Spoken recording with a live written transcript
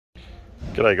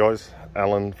G'day guys,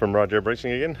 Alan from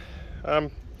RajabRacing again. I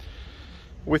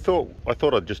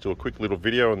thought I'd just do a quick little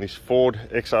video on this Ford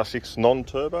XR6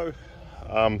 non-turbo.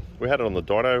 We had it on the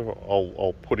dyno.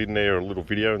 I'll put in there a little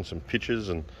video and some pictures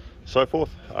and so forth,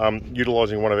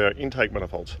 utilising one of our intake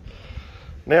manifolds.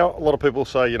 Now, a lot of people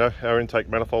say, you know, our intake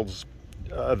manifolds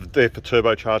are there for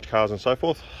turbocharged cars and so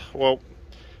forth. Well,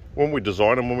 when we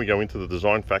design them, when we go into the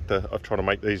design factor of trying to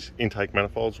make these intake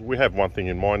manifolds, we have one thing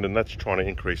in mind, and that's trying to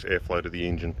increase airflow to the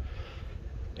engine.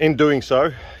 In doing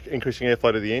so, increasing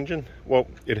airflow to the engine, well,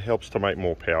 it helps to make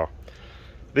more power.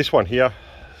 This one here,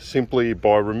 simply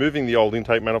by removing the old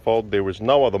intake manifold, there was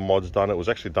no other mods done. It was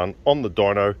actually done on the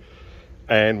dyno,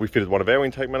 and we fitted one of our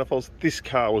intake manifolds. This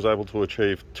car was able to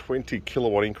achieve 20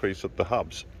 kilowatt increase at the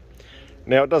hubs.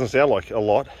 Now, it doesn't sound like a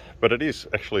lot, but it is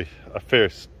actually a fair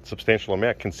substantial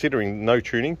amount considering no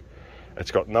tuning. It's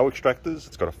got no extractors,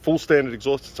 it's got a full standard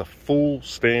exhaust, it's a full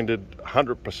standard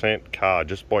 100% car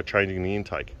just by changing the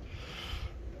intake.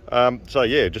 So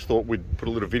yeah, just thought we'd put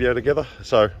a little video together.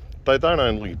 So they don't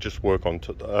only just work on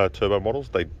turbo models,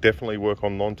 they definitely work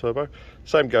on non-turbo.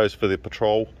 Same goes for the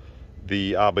Patrol,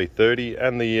 the RB30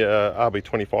 and the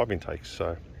RB25 intakes.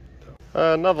 So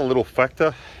another little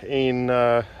factor in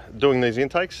doing these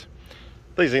intakes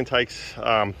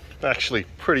are actually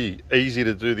pretty easy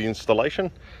to do the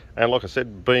installation, and like I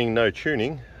said, being no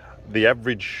tuning, the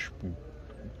average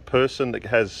person that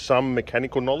has some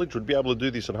mechanical knowledge would be able to do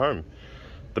this at home.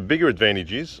 The bigger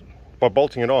advantage is by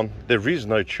bolting it on, there is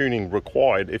no tuning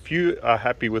required. If you are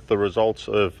happy with the results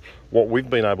of what we've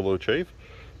been able to achieve,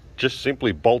 just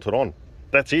simply bolt it on.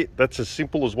 That's it. That's as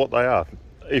simple as what they are.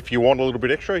 If you want a little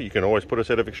bit extra, you can always put a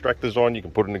set of extractors on, you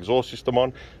can put an exhaust system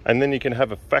on, and then you can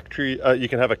have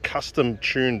a custom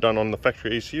tune done on the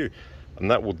factory ECU,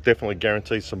 and that will definitely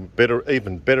guarantee some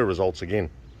even better results again.